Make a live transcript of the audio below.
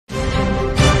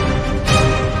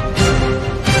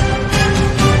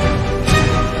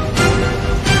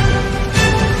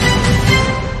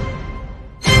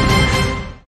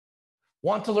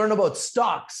Want to learn about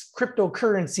stocks,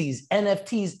 cryptocurrencies,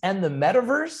 NFTs, and the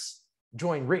metaverse?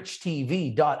 Join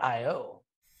richtv.io.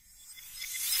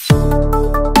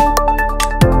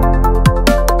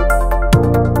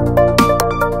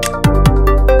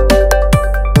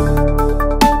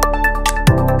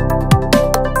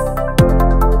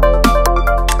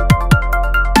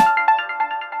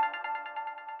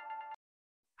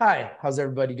 Hi, how's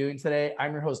everybody doing today?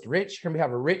 I'm your host, Rich. Here we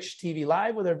have a RICHTV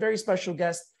Live with our very special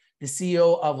guest, the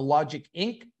CEO of Logiq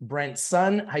Inc., Brent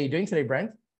Suen. How are you doing today,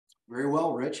 Brent? Very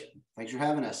well, Rich. Thanks for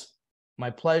having us. My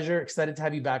pleasure. Excited to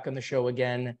have you back on the show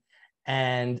again.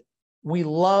 And we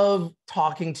love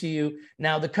talking to you.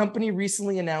 Now, the company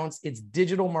recently announced its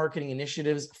digital marketing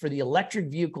initiatives for the electric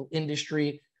vehicle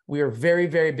industry. We are very,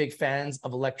 very big fans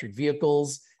of electric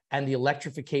vehicles and the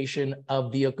electrification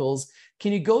of vehicles.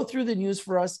 Can you go through the news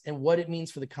for us and what it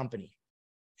means for the company?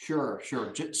 Sure.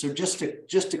 So just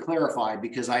to clarify,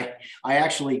 because I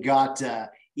actually got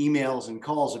emails and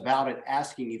calls about it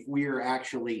asking if we are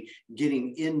actually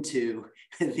getting into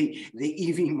the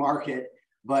EV market,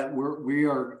 but we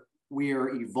are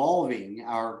evolving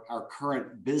our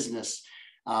current business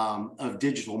of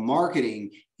digital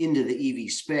marketing into the EV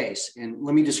space. And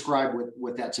let me describe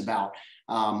what that's about.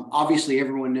 Obviously,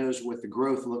 everyone knows what the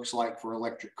growth looks like for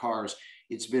electric cars.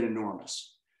 It's been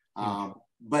enormous.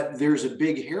 But there's a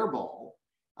big hairball,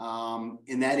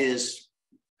 and that is,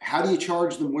 how do you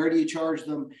charge them? Where do you charge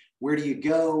them? Where do you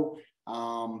go?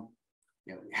 How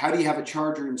do you have a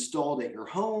charger installed at your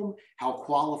home? How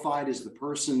qualified is the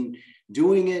person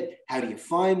doing it? How do you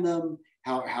find them?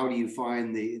 How do you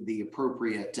find the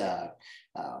appropriate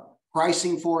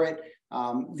pricing for it?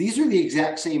 These are the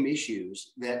exact same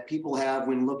issues that people have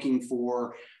when looking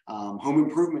for home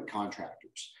improvement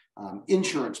contractors,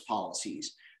 insurance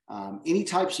policies, any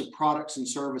types of products and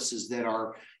services that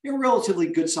are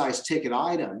relatively good-sized ticket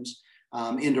items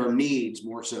and are needs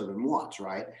more so than wants,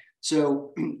 right?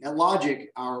 So at Logiq,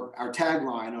 our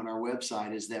tagline on our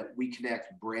website is that we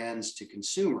connect brands to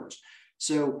consumers.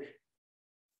 So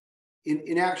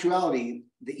in actuality,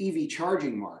 the EV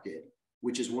charging market,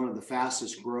 which is one of the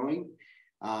fastest growing,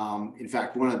 in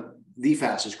fact, one of the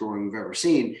fastest growing we've ever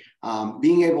seen,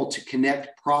 being able to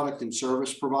connect product and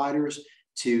service providers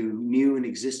to new and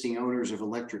existing owners of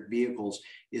electric vehicles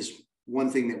is one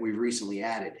thing that we've recently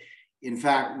added. In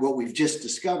fact, what we've just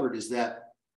discovered is that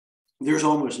there's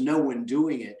almost no one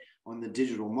doing it on the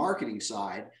digital marketing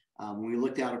side. When we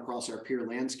looked out across our peer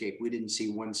landscape, we didn't see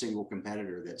one single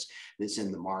competitor that's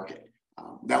in the market.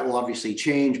 That will obviously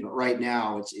change, but right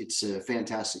now it's a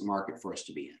fantastic market for us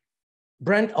to be in.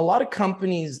 Brent, a lot of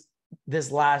companies this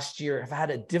last year have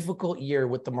had a difficult year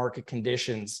with the market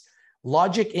conditions.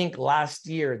 Logiq Inc. last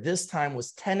year, this time,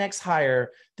 was 10x higher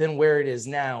than where it is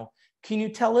now. Can you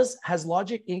tell us, has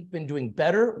Logiq Inc. been doing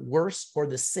better, worse, or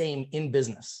the same in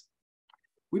business?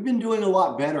 We've been doing a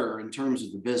lot better in terms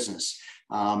of the business.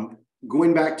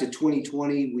 Going back to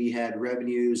 2020, we had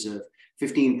revenues of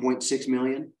 15.6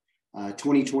 million.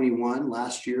 2021,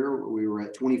 last year, we were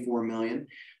at 24 million.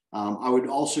 I would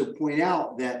also point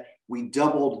out that we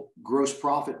doubled gross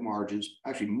profit margins,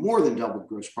 actually more than doubled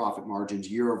gross profit margins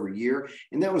year over year.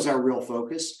 And that was our real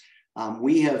focus.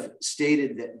 We have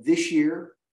stated that this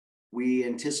year, we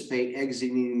anticipate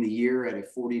exiting the year at a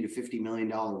 $40 to $50 million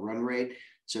run rate.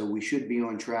 So we should be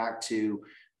on track to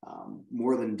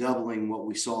more than doubling what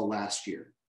we saw last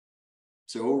year.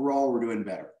 So overall, we're doing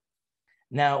better.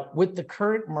 Now, with the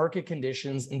current market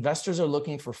conditions, investors are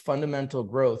looking for fundamental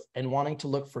growth and wanting to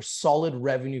look for solid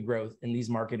revenue growth in these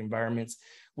market environments.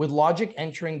 With Logiq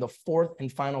entering the fourth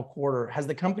and final quarter, has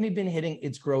the company been hitting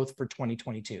its growth for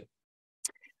 2022?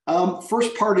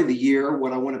 First part of the year,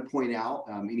 what I want to point out,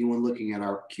 anyone looking at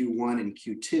our Q1 and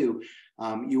Q2,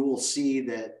 you will see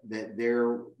that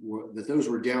those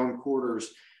were down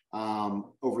quarters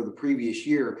over the previous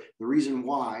year. The reason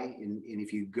why, and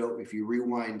if you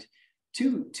rewind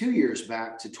two years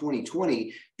back to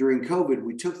 2020, during COVID,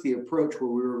 we took the approach where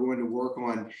we were going to work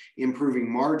on improving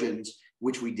margins,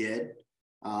 which we did.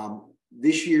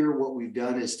 This year, what we've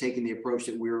done is taken the approach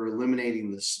that we're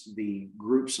eliminating the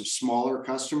groups of smaller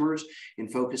customers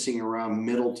and focusing around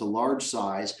middle to large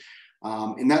size.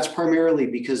 And that's primarily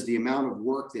because the amount of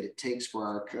work that it takes for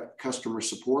our customer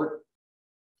support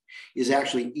is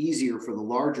actually easier for the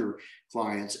larger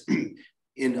clients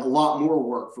and a lot more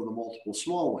work for the multiple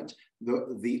small ones.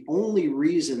 The only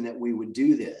reason that we would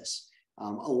do this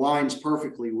aligns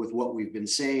perfectly with what we've been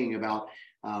saying about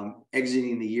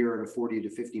exiting the year at a $40 to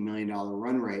 $50 million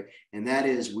run rate. And that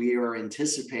is, we are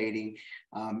anticipating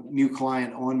new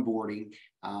client onboarding.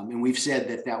 And we've said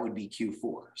that that would be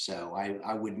Q4. So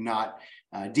I would not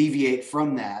deviate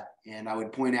from that. And I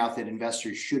would point out that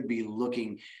investors should be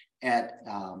looking at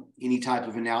any type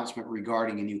of announcement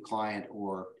regarding a new client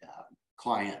or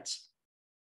clients.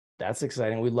 That's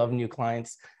exciting. We love new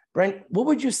clients. Brent, what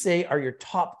would you say are your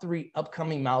top 3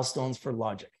 upcoming milestones for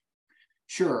Logiq?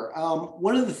 Sure.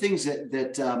 One of the things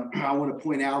that I want to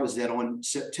point out is that on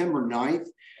September 9th,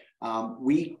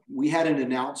 we had an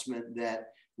announcement that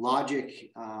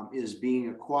Logiq is being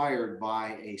acquired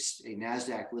by a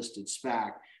Nasdaq-listed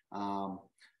SPAC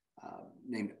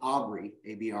named Abri,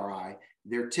 A-B-R-I.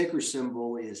 Their ticker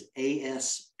symbol is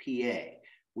ASPA.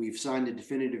 We've signed a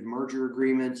definitive merger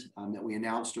agreement that we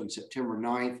announced on September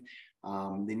 9th.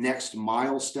 The next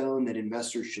milestone that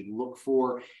investors should look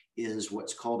for is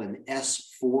what's called an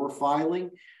S4 filing.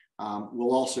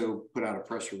 We'll also put out a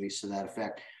press release to that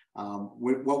effect.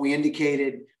 What we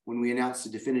indicated when we announced the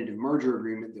definitive merger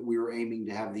agreement, that we were aiming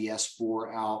to have the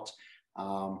S4 out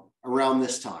around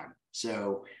this time.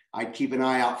 So I'd keep an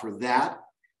eye out for that.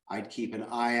 I'd keep an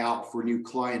eye out for new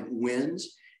client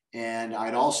wins. And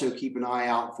I'd also keep an eye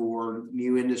out for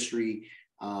new industry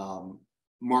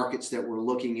markets that we're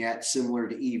looking at, similar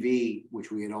to EV,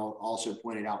 which we had also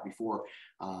pointed out before.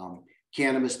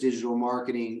 Cannabis, digital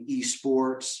marketing,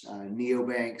 esports,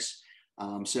 neobanks.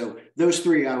 So those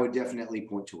 3 I would definitely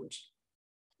point towards.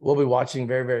 We'll be watching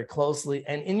very, very closely.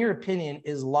 And in your opinion,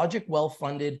 is Logiq well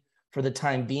funded for the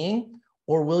time being,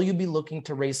 or will you be looking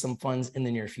to raise some funds in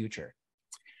the near future?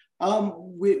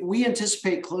 We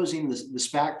anticipate closing the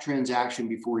SPAC transaction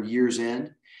before year's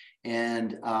end,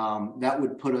 and that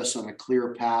would put us on a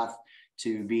clear path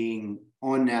to being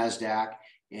on NASDAQ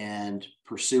and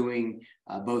pursuing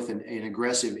both an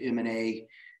aggressive M&A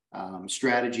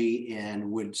strategy, and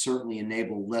would certainly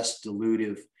enable less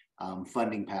dilutive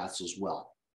funding paths as well.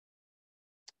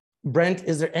 Brent,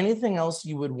 is there anything else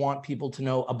you would want people to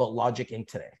know about Logiq Inc.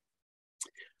 today?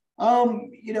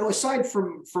 Aside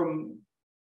from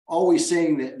always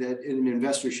saying that an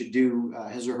investor should do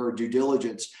his or her due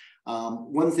diligence,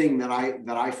 one thing that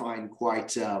I find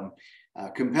quite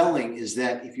compelling is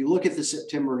that if you look at the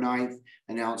September 9th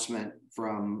announcement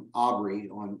from Abri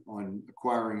on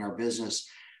acquiring our business,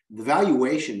 the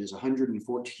valuation is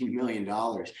 $114 million.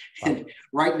 And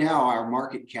right now our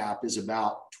market cap is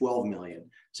about 12 million.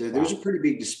 So there's a pretty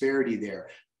big disparity there.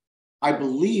 I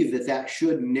believe that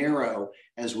should narrow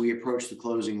as we approach the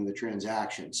closing of the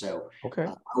transaction. So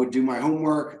I would do my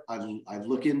homework. I'd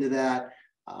look into that.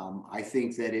 I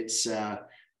think that it's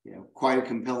quite a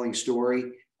compelling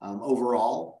story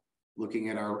overall, looking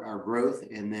at our growth.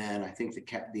 And then I think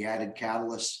the added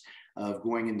catalyst of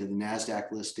going into the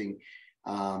NASDAQ listing,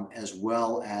 as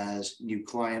well as new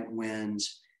client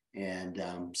wins, and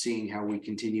seeing how we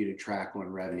continue to track on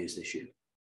revenues this year.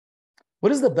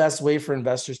 What is the best way for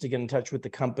investors to get in touch with the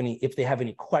company if they have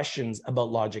any questions about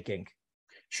Logiq Inc.?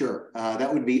 Sure.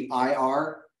 That would be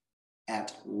ir@logiq,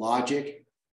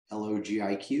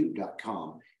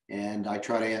 LOGIQ.com. And I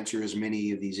try to answer as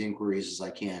many of these inquiries as I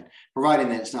can, providing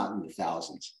that it's not in the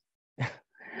thousands.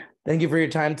 Thank you for your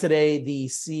time today. The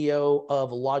CEO of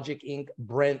Logiq Inc.,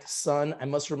 Brent Suen. I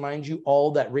must remind you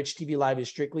all that RICHTVLIVE is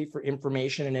strictly for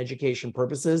information and education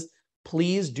purposes.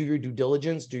 Please do your due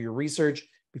diligence, do your research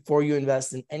before you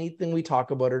invest in anything we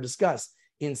talk about or discuss.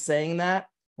 In saying that,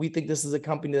 we think this is a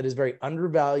company that is very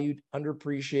undervalued,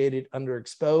 underappreciated,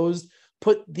 underexposed.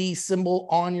 Put the symbol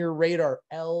on your radar,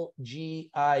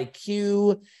 LGIQ,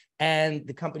 and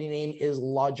the company name is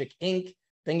Logiq Inc.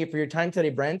 Thank you for your time today,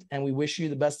 Brent, and we wish you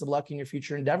the best of luck in your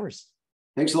future endeavors.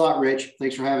 Thanks a lot, Rich.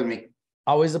 Thanks for having me.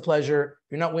 Always a pleasure.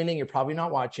 If you're not winning, you're probably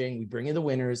not watching. We bring you the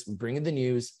winners, we bring you the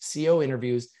news, CEO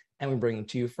interviews, and we bring them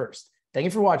to you first. Thank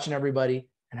you for watching, everybody,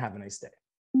 and have a nice day.